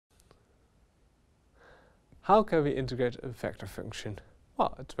How can we integrate a vector function?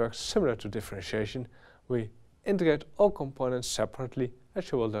 Well, it works similar to differentiation. We integrate all components separately,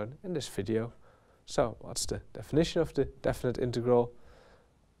 as you will learn in this video. So, what's the definition of the definite integral?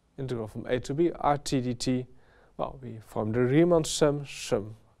 Integral from a to b, rt dt. Well, we form the Riemann sum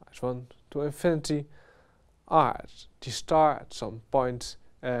as 1 to infinity, r at t star at some point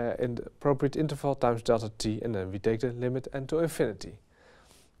in the appropriate interval times delta t, and then we take the limit n to infinity.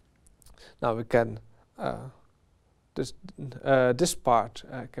 Now we can this part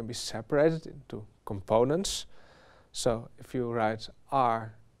can be separated into components. So if you write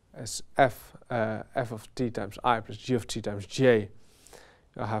r as f of t times I plus g of t times j,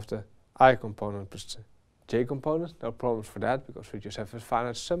 you have the I component plus the j component. No problems for that, because we just have a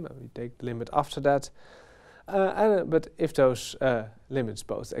finite sum and we take the limit after that. But if those limits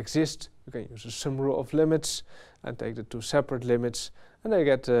both exist, you can use the sum rule of limits and take the two separate limits, and then you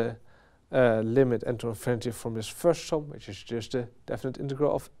get the limit n to infinity from this first sum, which is just the definite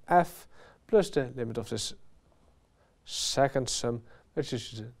integral of f, plus the limit of this second sum, which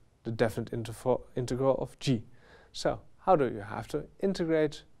is the definite integral of g. So, how do you have to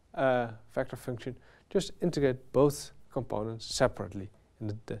integrate a vector function? Just integrate both components separately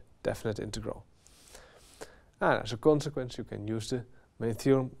in the definite integral. And as a consequence, you can use the main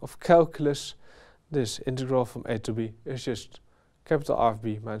theorem of calculus. This integral from a to b is just capital R of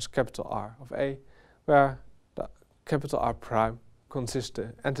b minus capital R of a, where the capital R prime consists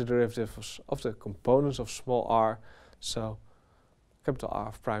the antiderivatives of the components of small r. So capital R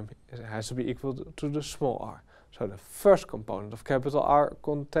of prime has to be equal to the small r. So the first component of capital R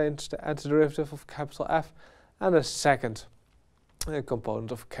contains the antiderivative of capital F, and the second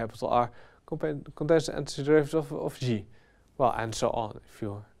component of capital R contains the antiderivative of g. Well, and so on, if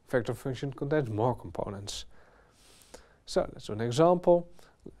your vector function contains more components. So let's do an example.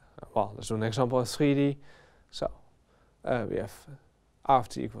 Well, let's do an example in 3D. So we have r of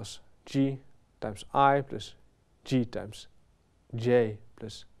t equals g times I plus g times j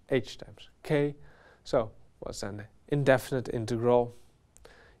plus h times k. So what's then the indefinite integral?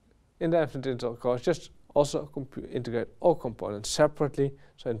 Indefinite integral is just also integrate all components separately.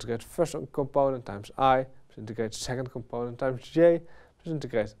 So integrate first component times I, plus integrate second component times j, plus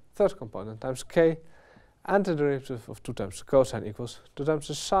integrate third component times k. Antiderivative of 2 times the cosine equals 2 times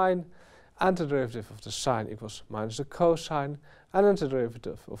the sine. Antiderivative of the sine equals minus the cosine. And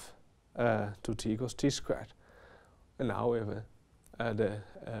antiderivative of 2t equals t squared. And now we have the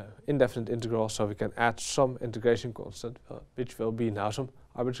indefinite integral, so we can add some integration constant, which will be now some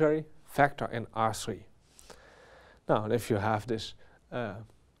arbitrary vector in R3. Now, and if you have this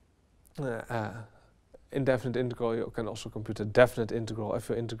indefinite integral, you can also compute a definite integral if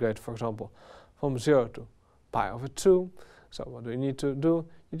you integrate, for example, from 0 to pi over 2. So what do you need to do?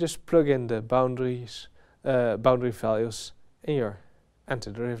 You just plug in the boundary values in your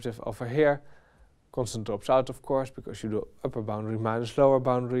antiderivative over here. Constant drops out, of course, because you do upper boundary minus lower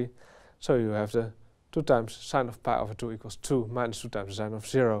boundary. So you have the 2 times sine of pi over 2 equals 2 minus 2 times sine of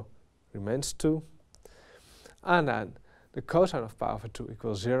 0 remains 2. And then the cosine of pi over 2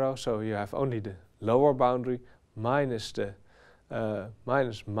 equals 0, so you have only the lower boundary minus the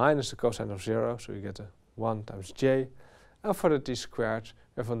minus the cosine of 0, so you get a 1 times j. And for the t squared,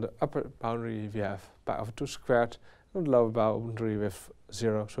 we have on the upper boundary we have pi over 2 squared, and on the lower boundary we have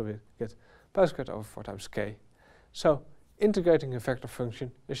 0, so we get pi squared over 4 times k. So integrating a vector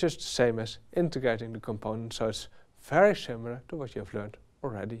function is just the same as integrating the components, so it's very similar to what you have learned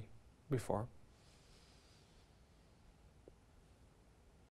already before.